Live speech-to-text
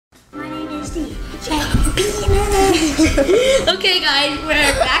Okay, guys,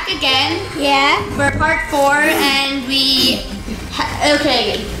 we're back again. Yeah. For part 4, and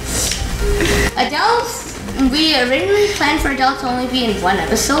okay. We originally planned for Adele to only be in 1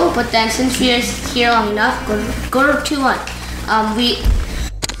 episode, but then since we are here long enough, go to 2-1.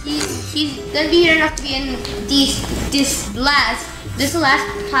 He's gonna be here enough to be in this is the last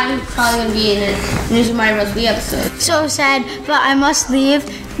time he's probably gonna be in a News of Mario Bros. Wii episode. So sad, but I must leave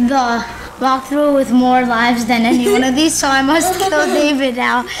the walkthrough with more lives than any one of these, so I must kill David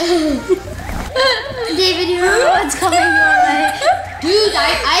now. David, you know what's coming your way. Dude,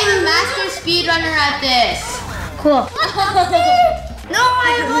 I'm a master speedrunner at this. Cool. No,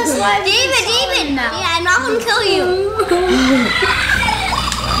 I must live. David now. Yeah, I'm not gonna kill you.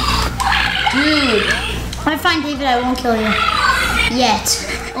 Dude. If I find David, I won't kill you. Yet.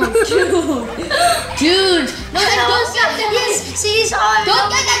 Oh, dude. Dude. No, don't get that. Yes, see, Solomon. Don't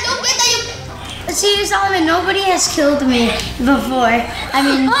get that. See, Solomon, nobody has killed me before. I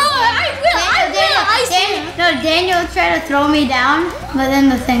mean... Oh, I will. Daniel tried to throw me down, but then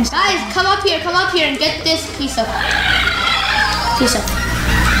the thing's... Guys, come up here and get this piece of...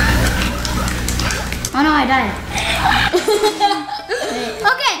 Oh no, I died.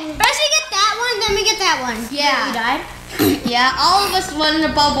 Okay, first we get that one, then we get that one. Yeah. You died? Yeah, all of us went in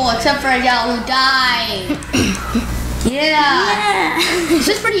a bubble except for Adele, who died. Yeah. This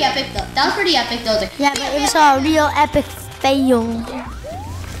was pretty epic though. That was pretty epic though. Yeah, but it was a real epic fail.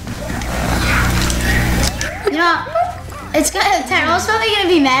 You know, it's gonna. Tyrone's probably gonna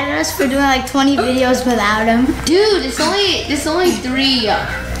be mad at us for doing like 20 videos without him. Dude, it's only 3.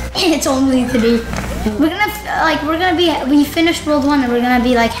 It's only 3. We finished World 1 and we're gonna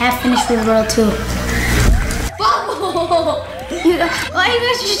be like half finished with World 2. Bubble! Why are you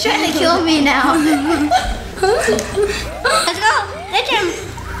guys just trying to kill me now? Let's go. Hit him.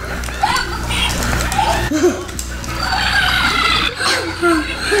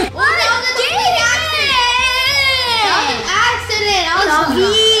 What? That was an accident.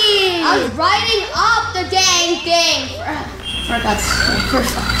 I was riding up the dang thing. For God's sake.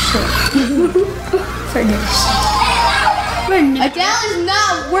 For this. Adele is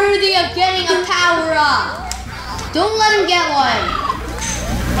not worthy of getting a power up. Don't let him get one.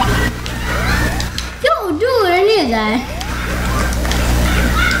 Yo, dude, I need that.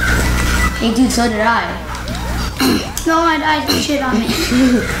 Hey, dude, so did I. No, I died. Shit on me.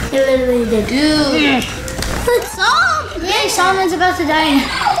 It literally did. Dude. Yay, Solomon's about to die.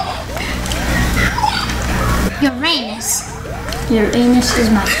 Uranus. Uranus is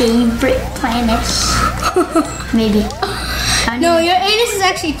my favorite planet. Maybe. No, Uranus is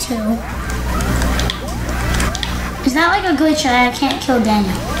actually 2. Is that like a glitch that I can't kill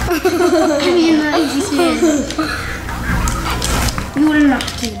Daniel? I mean, like, you wouldn't have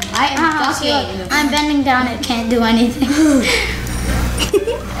to kill me. I am ducking. I'm bending down, it can't do anything.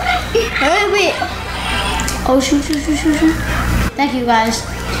 Wait. Oh, shoot. Thank you, guys.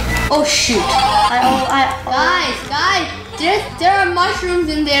 Oh, shoot. Guys, there are mushrooms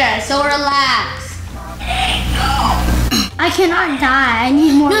in there, so relax. I cannot die. I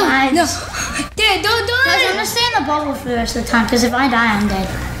need more lives. No. Dude, don't do Guys, I'm gonna stay in the bubble for the rest of the time, because if I die, I'm dead.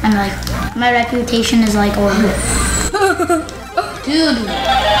 I'm like, my reputation is like over. Dude,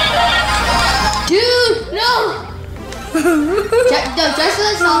 no! Just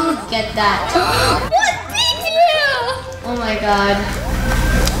let someone get that. What did you? Oh my God.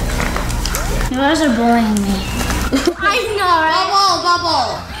 You guys are bullying me. I know, right?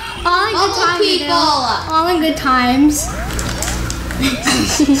 Bubble. All in good Bubble times. people. All in good times.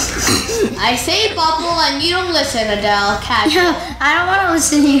 I say bubble and you don't listen, Adele. Catch. No, I don't want to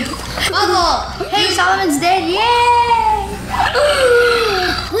listen to you. Bubble. Hey, Solomon's dead. Yay!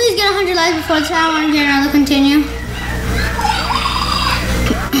 Please get 100 likes before it's time. I want to get another continue.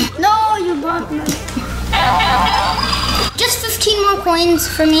 No, you brought me. Just 15 more coins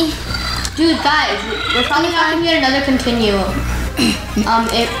for me. Dude, guys, we're probably not gonna get another continue.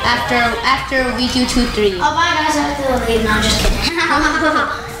 After we do 2-3. Oh, bye, guys. I have to leave now. Just kidding.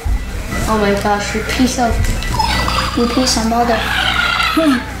 Oh my gosh, you piece of mother.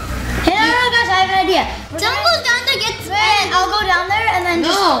 Hey, no, guys, I have an idea. Don't go down there, I'll go down there and then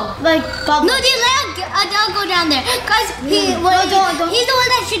just, like, bubble. No, dude, let Adele go down there. Guys, he's the one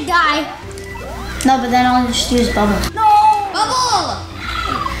that should die. No, but then I'll just use bubble. No!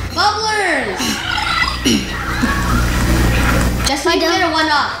 Bubblers! Just so you can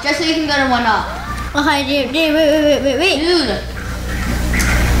get a 1-up. Okay, dude, wait. Dude.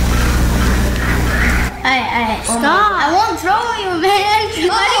 Alright, Stop. I won't throw you, man.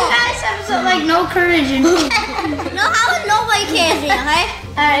 Why do you guys have no courage in me? No, how would nobody cares, okay?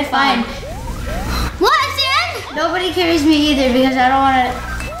 Alright, fine. Nobody carries me either because I don't want to.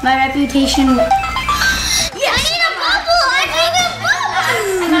 My reputation. Yes. I need a bubble. I need a bubble.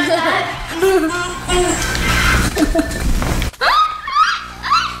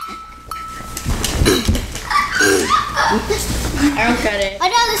 I don't get it.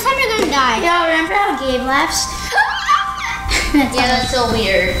 Adel, this time you're gonna die. Yo, remember how Gabe laughs? Yeah, that's so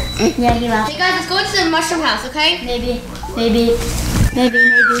weird. Yeah, he laughs. Hey guys, let's go into the mushroom house, okay? Maybe. Dude, no,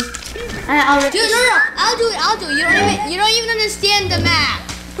 I'll do it. You don't even understand the map.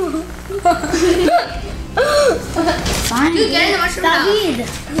 Fine. Dude, get in the mushroom house. David.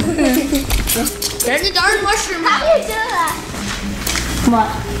 Get in the darn mushroom house. You do that. What?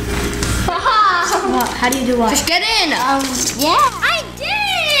 What? How do you do what? Just get in. Yeah. I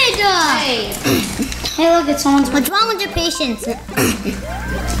did. Hey. Hey, look, it's someone's. What's wrong with your patience?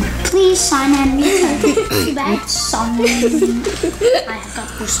 Please sign and me. That's someone. I have got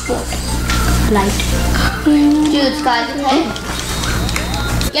the sport. Light. Dude, guys, okay?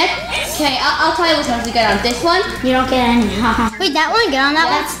 Okay, I'll tell you which ones to get on. This one You don't get any. Wait, that one? Get on that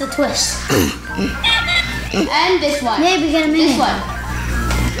one? That's the twist. and this one. Maybe get a This minute. one.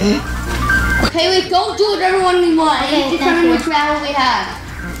 Okay, wait, don't do whatever one we want. Okay, It's thank determine you. which raffle we have.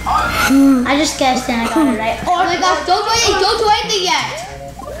 I just guessed and I got it right. Oh my gosh, don't do anything yet.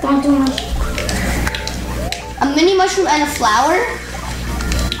 Don't do much. A mini mushroom and a flower?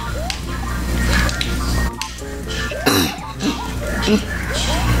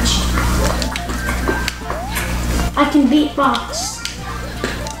 I can beatbox.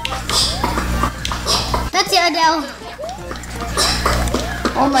 That's it, Adel.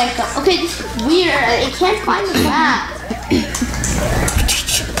 Oh my god. Okay, this is weird. I can't find the map.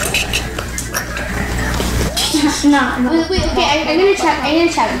 No. Wait, okay, I'm gonna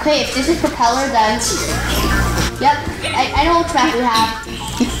check. Okay, if this is propeller, then... Yep, I know which map we have.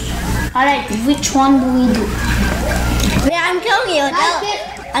 Alright, which one do we do? Yeah, I'm killing you, Adel. That's it.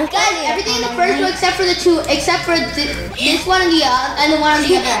 I'm killing you. Everything in the first row except for the two, except for this one and the one on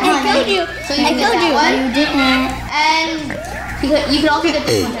the other. I killed you. So you I can get killed that you. one. You didn't. And you can also get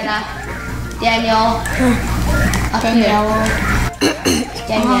this one, Jenna. Daniel. Up here.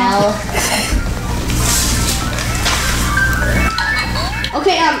 Danielle.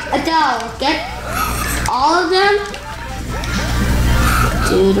 Okay, Adele, get all of them.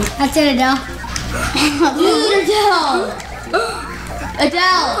 Dude. That's it, Adel. Dude,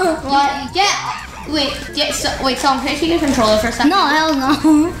 Adele, what? Wait, so I'm taking your controller for a second. No, hell no.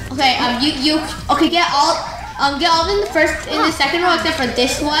 Okay, okay, get all in the second row except for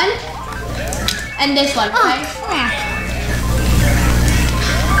this one and this one, okay?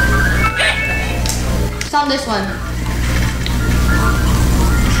 It's on this one.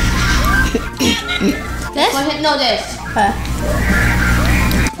 This? No, this.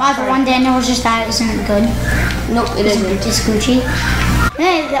 Wow, the one Daniel was just at isn't good. Nope, it isn't. It's Gucci.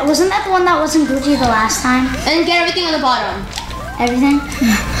 Hey, wasn't that the one that wasn't Gucci the last time? And get everything on the bottom. Everything?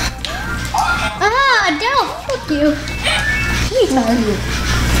 Adel, fuck you.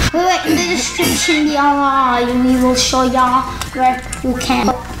 Wait, in the description, we will show y'all where you can.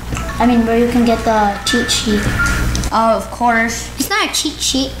 Where you can get the cheat sheet. Oh, of course. It's not a cheat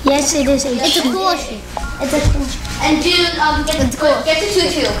sheet. Yes, it is. It's a cool sheet. It's a cool. And dude, get the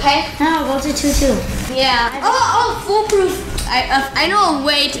tutu, okay? No, go to 2-2. Yeah. Oh, foolproof. I know a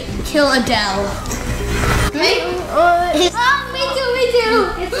way to kill Adele. Okay? Me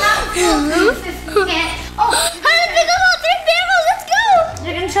too. It's not foolproof if you can't. Oh, How did we go about 3 barrels? Let's go.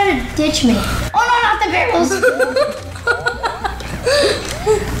 they're gonna try to ditch me. Oh no, not the barrels.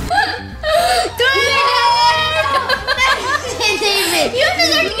 David. You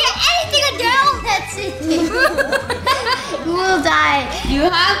deserve to get anything, Adel. That's it. You will die. You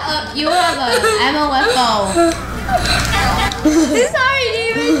have a MOFO. Sorry,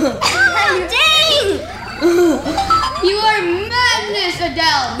 David. Dang. You are madness,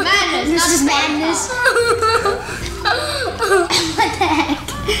 Adele. Madness. This not is fun. madness. What the heck?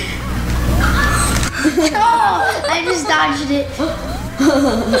 Oh, I just dodged it.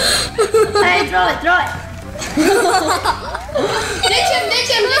 Alright, throw it. Ditch him.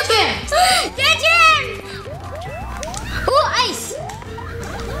 Get him. Ooh, ice.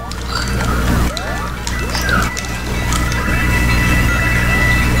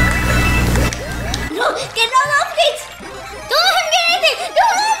 No, get no updates. Don't let him get anything.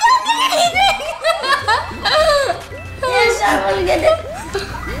 Don't let him get anything. Yes, I want to get it.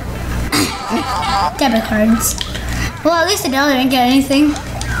 Debit cards. Well, at least Adele didn't get anything.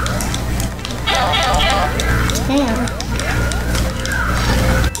 Damn.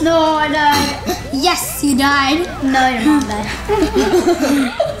 No, I died. Yes, you died. No, your mom died.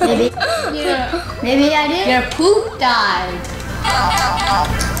 Maybe. Yeah. Maybe I did. Your poop died.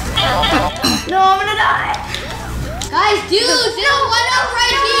 No, I'm gonna die. Guys, dude, there's one up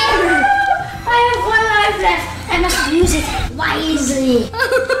right here. I have 1 life left. I must use it wisely.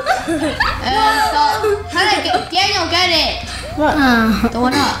 Daniel, get it. What? The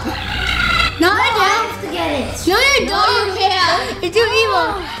one up. No, I have to get it. No, you No, you can't. You're too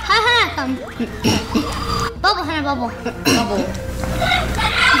evil. Hannah, come. Bubble, Hannah, bubble. Double.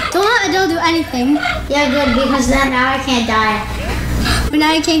 Don't let Adele do anything. Yeah, good, because then now I can't die. But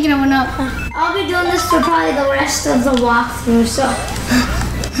now you can't get one up. I'll be doing this for probably the rest of the walkthrough, so.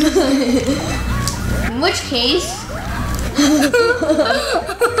 In which case? No,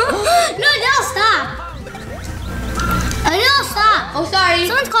 Adele, stop. Adele, stop. Oh, sorry.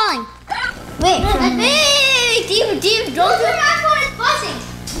 Someone's calling. Wait, Dave, don't do my phone is buzzing.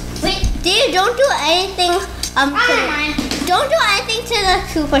 Wait, Dave, don't do anything. Don't do anything to the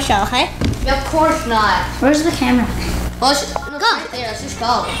super shell, okay? Of course not. Where's the camera? Well, it's right there. Let's just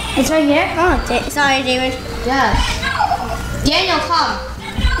go. It's right here? Oh, sorry, David. Yes. Daniel, come.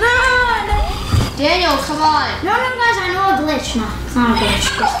 No, Daniel, come on. guys, I know a glitch. No, it's not a glitch.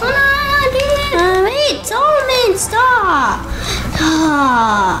 Wait, Solomon, stop.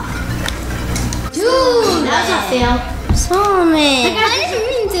 Stop. Dude. That was a fail. Solomon. I didn't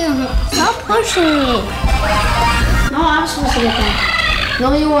mean to. Stop pushing me. No, I'm supposed to get that.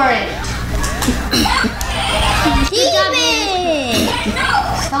 No, you weren't. David.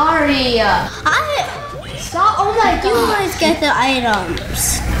 Sorry. Stop. Oh my You god. always get the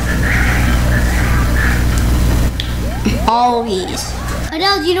items. Always.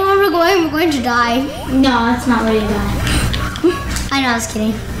 Adele, do you know where we're going? We're going to die. No, that's not where you die. I know, I was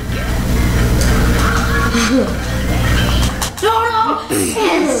kidding. No.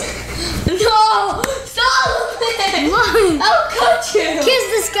 Yes. No. Solomon. What? I'll cut you. Kiss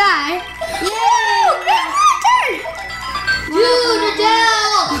this guy. Dude,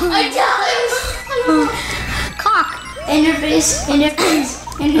 Adele. Adele. Cock. In your face.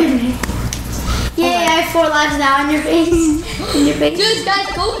 Yay, I have 4 lives now in your face. Dude, guys,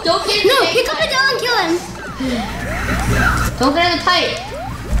 don't get in No, the pick up Adele and kill him. Don't get in the pipe.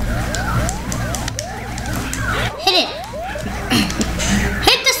 Hit it.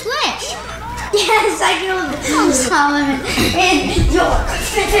 Hit the switch. Yes, I killed Solomon. And your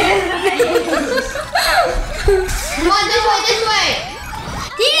Come on, this way.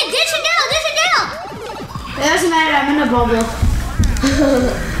 Ditch Adele. It doesn't matter, I'm in a bubble.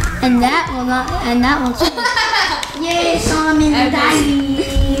 And that will Yay, Solomon died.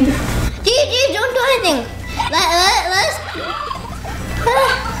 Dude, don't do anything. Let's.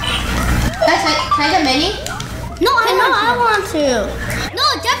 That's it. Can I get mini? No, I want to. No,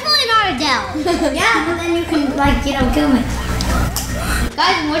 definitely not Adele. Yeah, but then you can, kill me.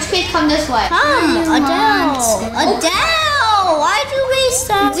 Guys, in which case, come this way. Adele. Why'd you waste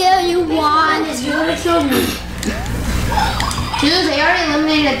that? Adele, you won. You would have killed me. Dude, they already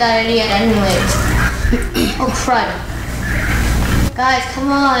eliminated that idiot anyways. Oh, crud. Guys,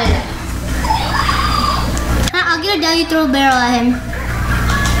 come on. I'll get Adele, you throw a barrel at him.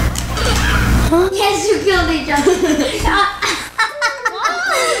 Yes, you killed each other.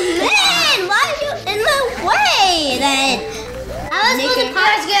 Man, why are you in my way then? I was supposed to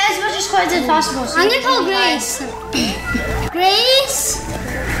Guys, get as much coins as possible. I'm gonna call Grace. Grace?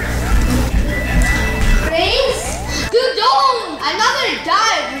 Dude, don't! I'm not gonna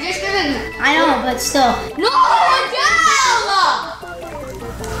die. We're just gonna... I know, but still. No, Adele!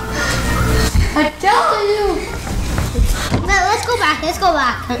 I tell you. Let's go back.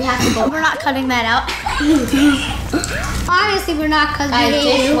 We have to go. We're not cutting that out. Obviously, we're not because we Guys, hate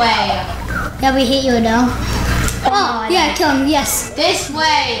this you. way. Yeah, we hate you, Adele. Oh, yeah, kill him. Yes. This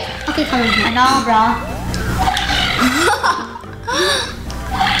way. Okay, come on. I know, bro.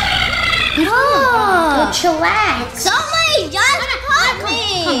 No. Chillax. Somebody just pop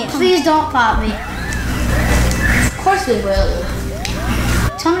me. Please don't pop me. Of course we will.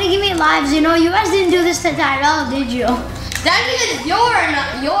 Somebody give me lives. You guys didn't do this to Tyrell, did you? That's because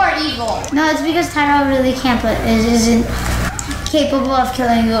you're evil. No, it's because Tyrell really can't, but isn't capable of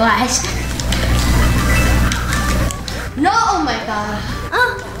killing you guys. No, oh my god.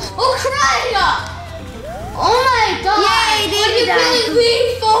 Oh, crying! Oh my god! Yay, what are you David killing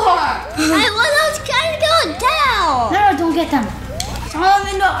me for? I was trying to go down. No, don't get them.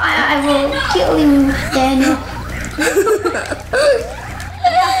 Solomon, no, I will kill you, Daniel.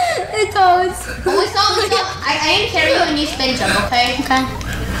 It goes. Oh, stop. I didn't carry you and you spin jump, okay? Okay.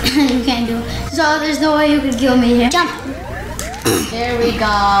 You can't do it. So there's no way you could kill me here. Jump. There we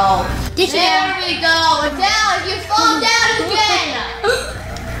go. Did you There we go. Adele, if you fall down again.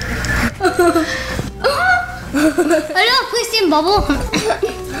 Adel, please stay in bubble.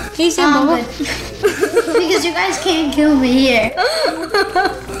 Please stay in bubble. Because you guys can't kill me here.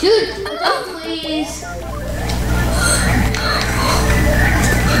 Dude, Adel, please.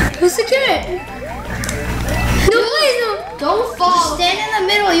 Who's the carrot? No, please, no. Don't fall. Stand in the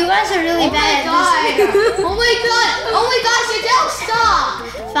middle. You guys are really Oh my bad. god. Oh my god. Oh my gosh, Adel, stop.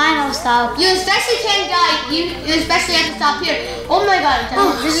 Fine, I'll stop. You especially can't die. You especially have to stop here. Oh my god, Adel.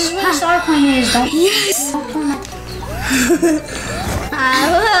 Oh, this is where the star point is. Don't. Yes. I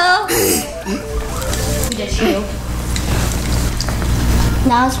will. We did you.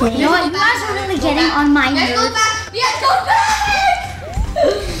 Now it's me. You know what? You guys are really getting on my Let's go nerves. back. Yes, go back.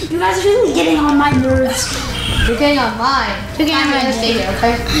 You guys are really getting on my nerves. You're getting on mine. You're getting on my nerves. Stay here,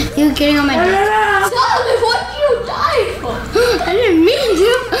 okay? You're getting on my nerves. Stop it. What did you die for? I didn't mean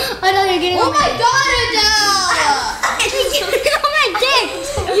to. I know you're getting Oh on my god, Adel. You're getting on my dick.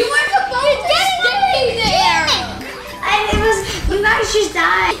 You were supposed to stay there. You guys just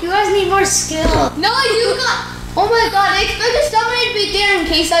died. You guys need more skill. No, you got. Oh my god, I expected somebody to be there in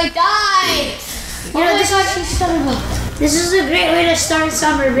case I died. You know, this is a great way to start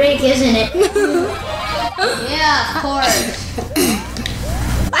summer break, isn't it? Yeah, of course.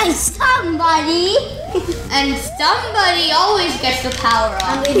 By somebody. And somebody always gets the power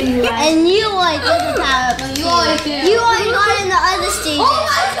I'm up. leaving you guys. And you always get the power. No, you always do. You are not in the other stage. Oh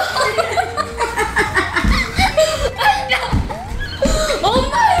my god! Oh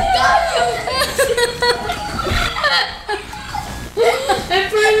my god! I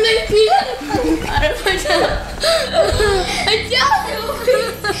burned my feet out of my mouth. I tell you!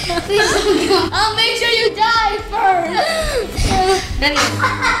 Please don't go. I'll make sure you die first! I'm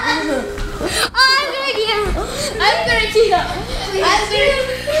gonna get him. I'm gonna cheat him.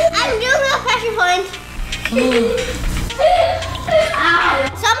 I'm doing a pressure point.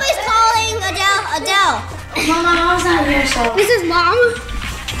 Somebody's calling Adele. Adele. No, my mom's not here, so. This is mom.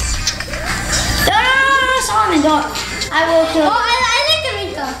 No, Solomon, don't. I will kill. Oh, I like the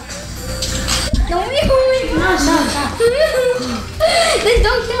Rika. Don't be No, stop. Then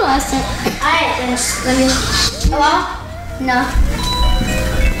don't kill us. Alright, then let me. Hello? No.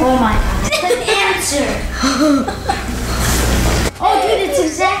 Oh my god. The answer. Oh, dude, it's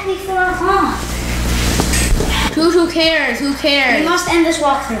exactly 4 o'clock. Who cares? Who We cares? must end this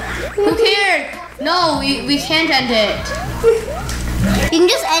walkthrough. Who cares? No, we can't end it. You can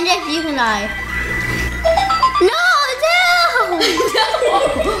just end it if you can die. No, Adele.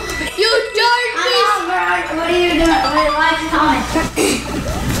 You darn me! What are you doing? Why are you calling?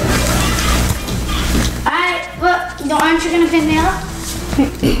 Alright, well, aren't you gonna pick me up?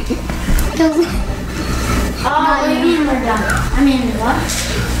 Oh, what do you mean we're done? I mean, what?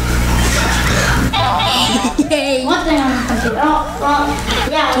 Yay. One thing on the computer. Oh, well,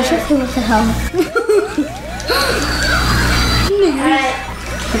 yeah. What the hell? Alright.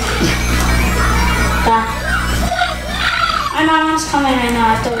 My mom's coming right now.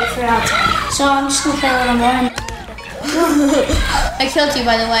 I have to wait for her outside. So I'm just gonna play a little more. I killed you,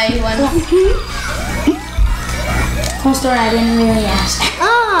 by the way. You won. Whole story, I didn't really ask.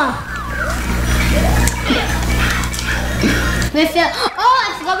 Ah. We failed. Oh,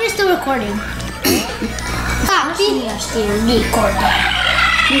 I forgot we're still recording. We are still recording.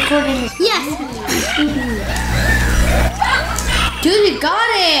 Recording is. Yes. Dude, we got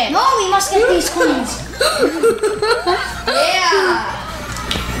it! No, we must get these coins. Yeah!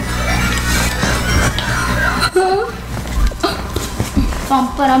 Bum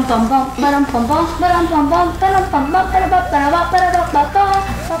ba-dum bum bum ba-dum bum bum ba-dum bum bum ba-dum bum bum ba-dum ba-dum.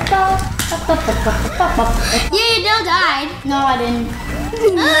 Yeah, you still died. No, I didn't.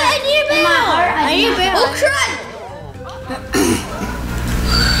 Oh, I need a In my heart, I I need a did barrel. Oh, crud!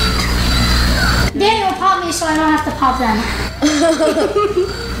 Daniel pop me so I don't have to pop them.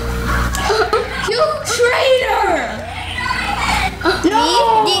 You traitor!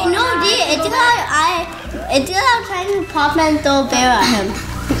 It's because I'm trying to pop and throw a bear at him.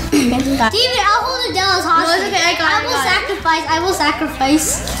 David, I'll hold Adele as hostage. No, it's okay, I got it. I will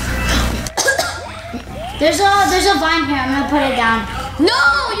sacrifice. There's a vine here. I'm gonna put it down. No,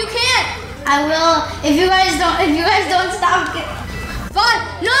 you can't! I will if you guys don't stop. Fine!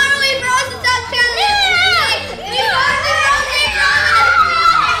 No, we froze the top challenge! We froze it!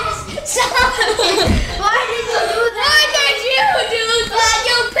 Stop it! Why did you do that? Why did you do that?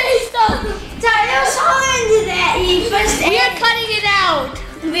 You piece of... Tyrell Solomon did that. He pressed We A. are cutting it out!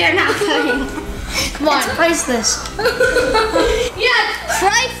 We are not cutting. Come on. It's priceless. Yeah,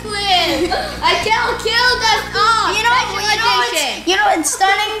 priceless! I killed us all! You know it's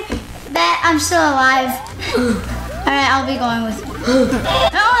stunning that I'm still alive. Alright, I'll be going with you.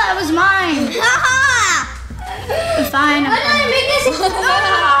 No, that was mine. fine. Oh, no, make this.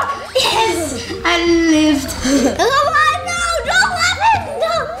 Yes, I lived. Come on, no, don't let it.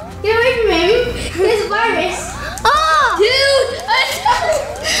 No. Get away from him. His virus. Oh. Dude!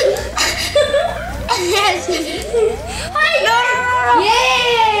 Yes. No. Yeah!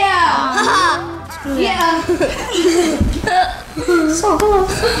 Yeah! So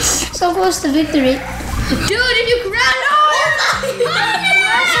close. So close to victory. Dude, if you grab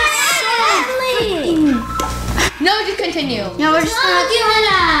No, just continue. No, we're just gonna.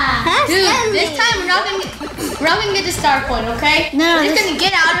 Dude, this time we're not gonna get the star coin, okay? No, we're just this- gonna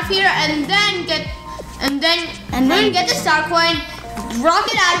get out of here and then we're gonna get the star coin, rock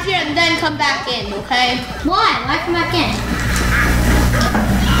it out of here, and then come back in, okay? Why? Why come back in?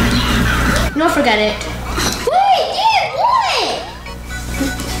 No, forget it. Wait, dude, what?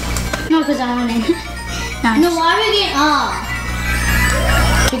 No, because I want in. No, why are we getting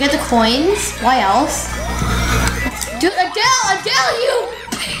You get the coins. Why else? Dude, Adele, you!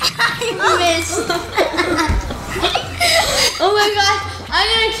 I missed. Oh my god, I'm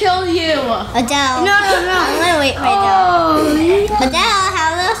gonna kill you. Adele. No. I'm gonna wait right now. Adele, I have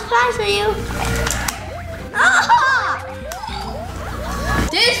a little surprise for you. Oh!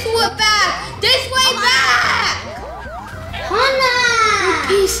 This way back! This way back! Hannah!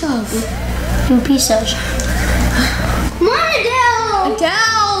 Piece of. You piece of. Come on, Adele!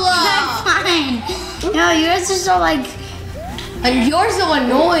 Adele! Fine. No, yours is so like. And you're so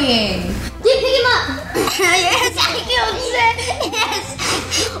annoying. Dude, pick him up! Yes, I killed it. Yes.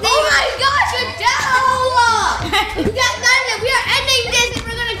 Oh my gosh, Adele! We are ending this and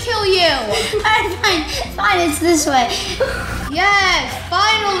we're gonna kill you. Fine, it's this way. Yes,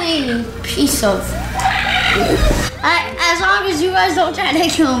 finally, piece of. As long as you guys don't try to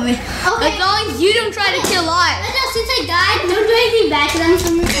kill me. Okay. As long as you don't try to kill us. Adele, since I died, don't do anything bad to them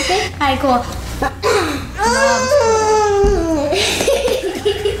for me, okay? Alright, cool.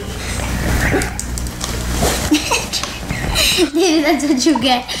 Dude, that's what you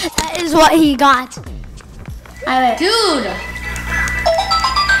get. That is what he got. Alright. Dude!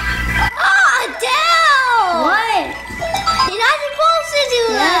 Oh, Adele! What? You're not supposed to do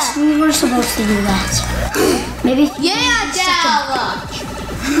Yes, that! we were supposed to do that. Maybe. Yeah, Adele!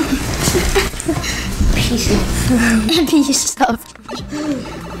 Piece of.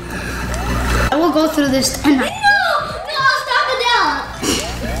 I will go through this and No, stop Adele!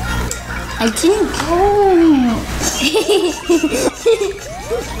 I didn't go.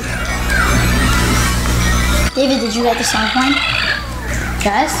 David, did you get the sound point?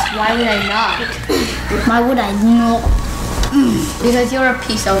 Yes? Why would I not? Why would I not? Because you're a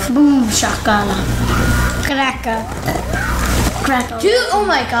piece of. Boom, shakala. Cracker. Cracker. Dude, oh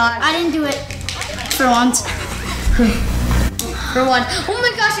my god. I didn't do it for once. For one. Oh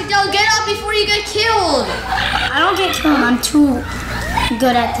my gosh, Adele, get up before you get killed. I don't get killed. I'm too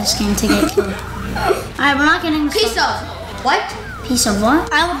good at this game to get killed. Alright, we're not getting Piece of. What? Piece of what?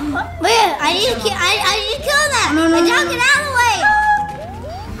 Wait, I need to kill them! No. Adele, get out of the way!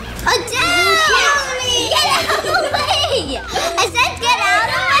 Adele! Get out of the way! I said get out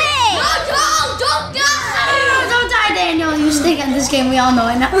of the way! No, don't die! Don't die, Daniel. You stink at this game. We all know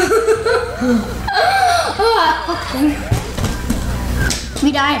it now.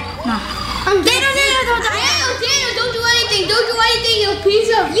 We died. No. Daniel, don't die! Daniel, don't do anything! Don't do anything, you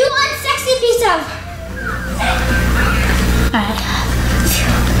piece of. You unsexy piece of... Alright.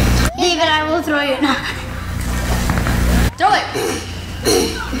 David, I will throw you now. Throw it!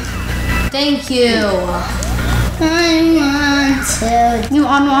 Thank you. Unwanted. You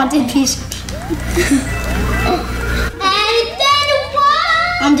unwanted piece. And then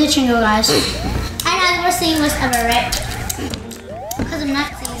what? I'm ditching you guys. I know the worst thing was ever, right? Because I'm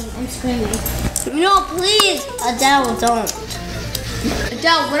not singing, I'm screaming. No, please. Adele, don't.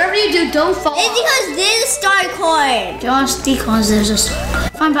 Adele, whatever you do, don't fall It's off. because this is star coin. Just because there's a star.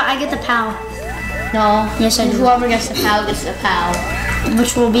 Fine, but I get the POW. No. Yes, I do. Whoever gets the POW gets the POW.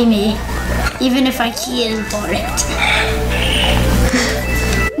 Which will be me. Even if I key in for it.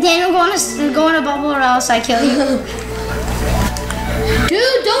 Daniel, go in a bubble or else I kill you.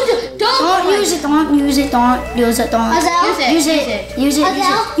 Dude, don't Don't use it, don't use it, don't use it, don't. Adele? Use it. Use it, use it, use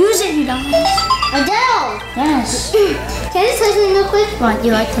Adele? it. Use it, you don't. Adele. Yes. Can I just say something real quick? What,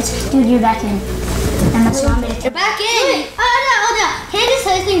 you like this? Dude, you're back in. And that's not me. You're back in. Adele. Can I just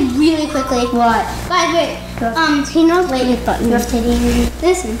say something really quickly? What? Guys, wait. He knows wait your button. You have titties.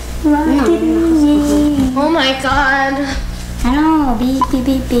 Listen. Oh my god. Hello, beep, beep,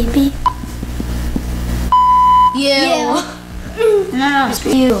 beep, beep, beep. You. No, it's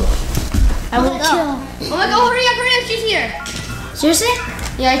you. I will go. kill. Oh my god, hurry up, she's here. Seriously?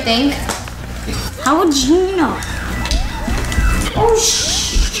 Yeah, I think. How would you know? Oh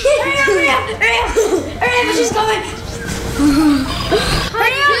shh! Hurry up! She's coming.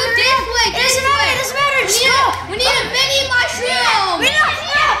 Hurry up! It doesn't matter. Just go. We need a mini mushroom.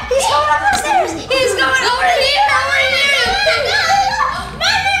 He's going up the stairs. He's going over here.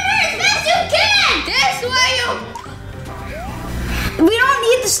 We don't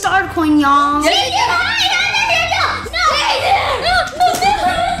need the star coin, y'all. No. Wait.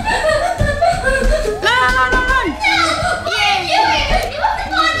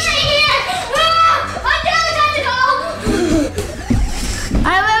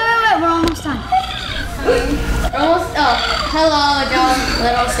 We're almost done. Hello, Adele,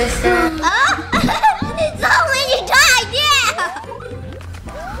 little sister. It's only you died, yeah.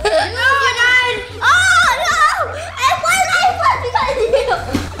 No, I died. Oh no! And one life left because of you.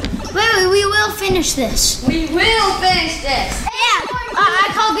 Wait, we will finish this. We will finish this. Yeah. I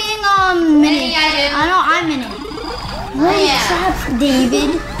call being Minnie. I do. I know I'm Minnie. Holy crap,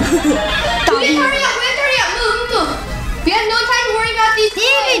 David. We have to hurry up. Move. We have no time to worry about these.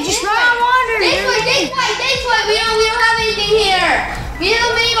 David, just run on water. This way. We don't have anything here. We need a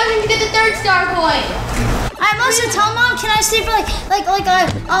mini mushroom to get the 3rd star coin. I must tell Mom. Can I stay for I'm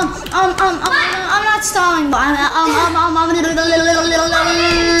not stalling, but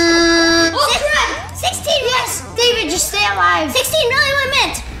Oh, crap! 16 yes, David, just stay alive. 16 really 1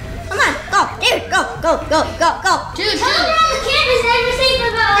 minute. Come on, go, David, go. Dude. Tell them around the campus and then we're safe for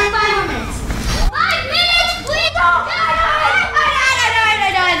about like 5 more minutes. 5 minutes, please. No.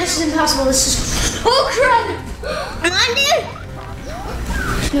 This is impossible. This is. Oh crap! Come on, dude.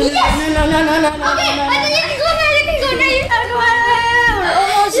 Yes. No. Okay, I think you can go now. You gotta go. We're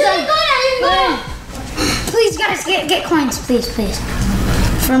almost You done. can go. Please, guys, get coins, please.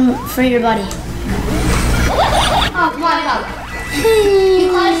 For your buddy. Oh, come on, go. You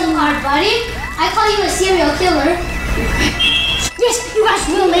call yourself hard, buddy. I call you a serial killer. Yes, you guys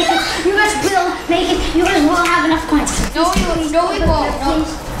will make it. You guys will have enough coins. No, we won't. No.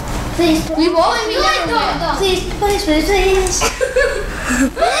 Please. We won't. We never will. Please. Guys, get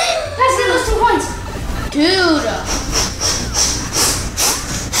those 2 coins. Dude.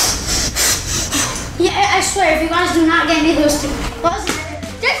 Yeah, I swear, if you guys do not get me those 2.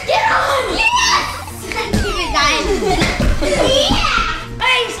 Just get on. Yes. Keep it dying.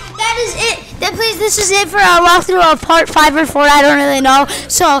 Guys, that is it. Please, this is it for our walkthrough of part 5 or 4. I don't really know.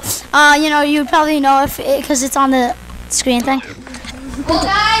 So, you probably know because it's on the screen thing. Well,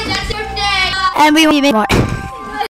 guys, that's your day. And we will make more.